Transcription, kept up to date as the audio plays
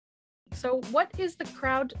So what is the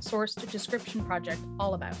crowdsourced description project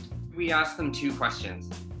all about? We asked them two questions,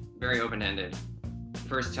 very open-ended.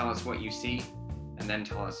 First, tell us what you see, and then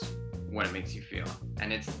tell us what it makes you feel.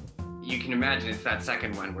 And you can imagine it's that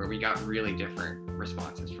second one where we got really different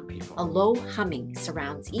responses from people. A low humming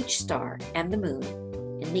surrounds each star and the moon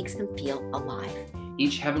and makes them feel alive.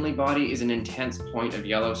 Each heavenly body is an intense point of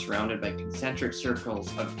yellow surrounded by concentric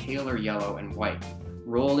circles of paler yellow and white,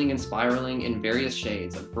 rolling and spiraling in various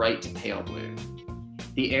shades of bright to pale blue.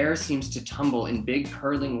 The air seems to tumble in big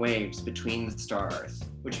curling waves between the stars,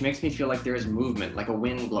 which makes me feel like there is movement, like a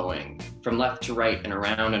wind blowing, from left to right and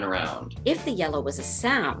around and around. If the yellow was a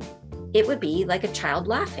sound, it would be like a child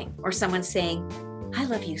laughing or someone saying, "I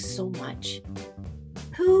love you so much."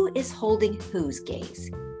 Who is holding whose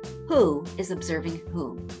gaze? Who is observing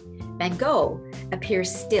whom? Van Gogh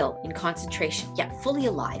appears still in concentration, yet fully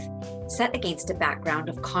alive, set against a background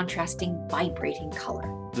of contrasting, vibrating color.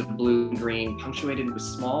 Of blue and green, punctuated with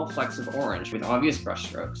small flecks of orange with obvious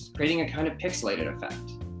brushstrokes, creating a kind of pixelated effect.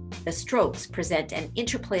 The strokes present an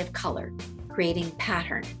interplay of color, creating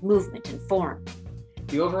pattern, movement, and form.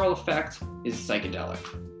 The overall effect is psychedelic,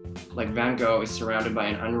 like Van Gogh is surrounded by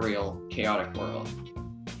an unreal, chaotic world.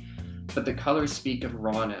 But the colors speak of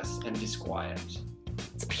rawness and disquiet.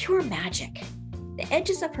 It's pure magic. The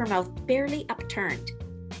edges of her mouth barely upturned.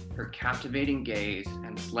 Her captivating gaze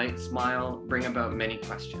and slight smile bring about many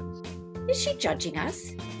questions. Is she judging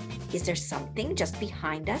us? Is there something just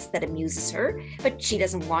behind us that amuses her, but she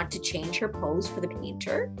doesn't want to change her pose for the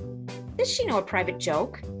painter? Does she know a private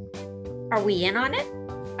joke? Are we in on it?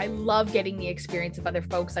 I love getting the experience of other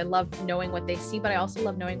folks. I love knowing what they see, but I also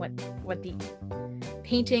love knowing what the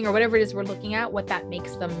painting or whatever it is we're looking at, what that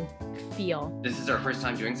makes them feel. This is our first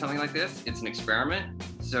time doing something like this. It's an experiment.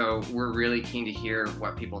 So we're really keen to hear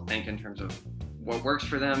what people think in terms of what works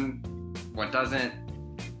for them, what doesn't.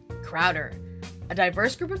 Crowder, a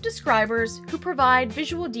diverse group of describers who provide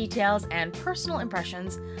visual details and personal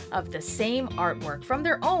impressions of the same artwork from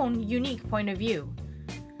their own unique point of view.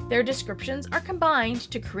 Their descriptions are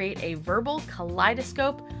combined to create a verbal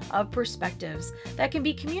kaleidoscope of perspectives that can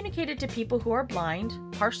be communicated to people who are blind,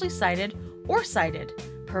 partially sighted, or sighted,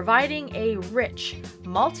 providing a rich,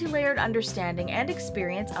 multi-layered understanding and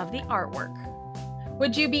experience of the artwork.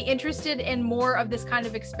 Would you be interested in more of this kind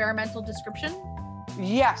of experimental description?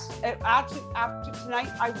 Yes, actually, after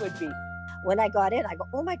tonight, I would be. When I got in, I go,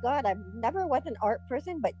 oh my God, I never was an art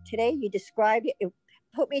person, but today you described it. It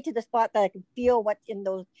put me to the spot that I can feel what's in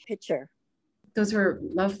those pictures. Those were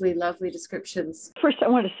lovely, lovely descriptions. First, I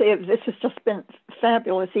want to say this has just been a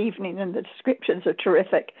fabulous evening and the descriptions are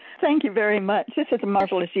terrific. Thank you very much. This is a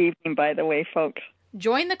marvelous evening, by the way, folks.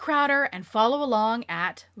 Join the Crowder and follow along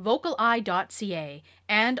at VocalEye.ca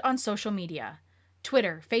and on social media,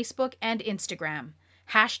 Twitter, Facebook, and Instagram.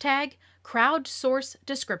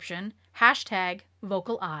 #crowdsourcedescription,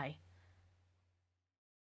 #VocalEye.